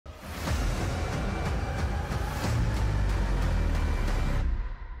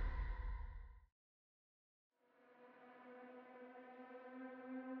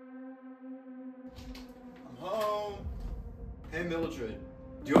Hey Mildred,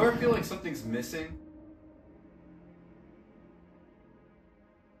 do you ever feel like something's missing?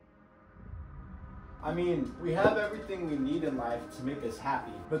 I mean, we have everything we need in life to make us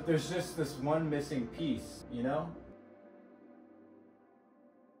happy, but there's just this one missing piece, you know?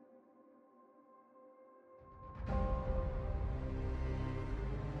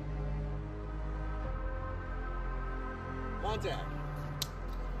 Montag.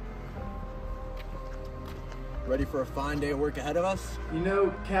 Ready for a fine day of work ahead of us? You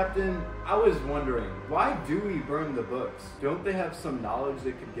know, Captain, I was wondering, why do we burn the books? Don't they have some knowledge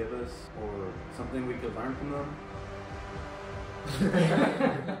they could give us, or something we could learn from them?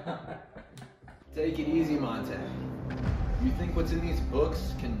 Take it easy, Montag. You think what's in these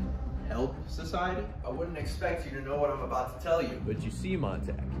books can help society? I wouldn't expect you to know what I'm about to tell you. But you see,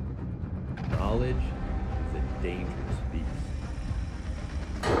 Montag, knowledge is a dangerous beast.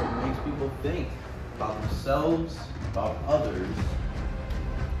 It makes people think about themselves, about others,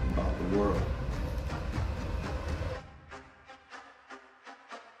 about the world.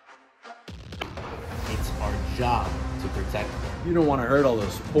 It's our job to protect them. You don't want to hurt all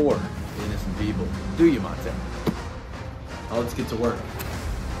those poor, innocent people, do you, Montag? Now let's get to work.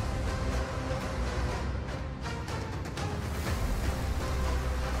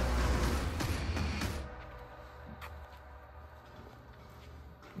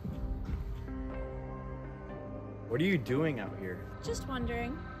 What are you doing out here? Just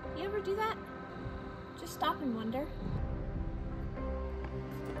wondering. You ever do that? Just stop and wonder.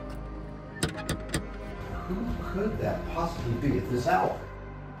 Who could that possibly be at this hour?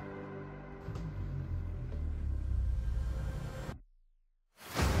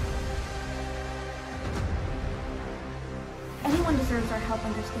 Anyone deserves our help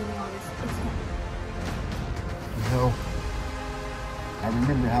understanding all this. It's him. You know, I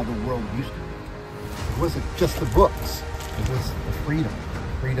remember how the world used to be. It wasn't just the books. It was the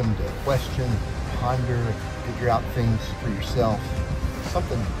freedom to question, ponder, figure out things for yourself.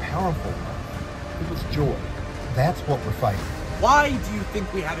 Something powerful. It was joy. That's what we're fighting. Why do you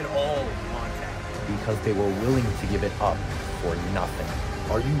think we have it all, Montag? Because they were willing to give it up for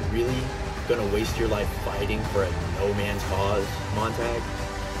nothing. Are you really gonna waste your life fighting for a no man's cause, Montag?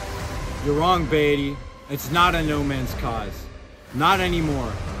 You're wrong, Beatty. It's not a no man's cause. Not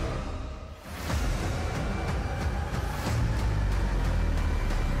anymore.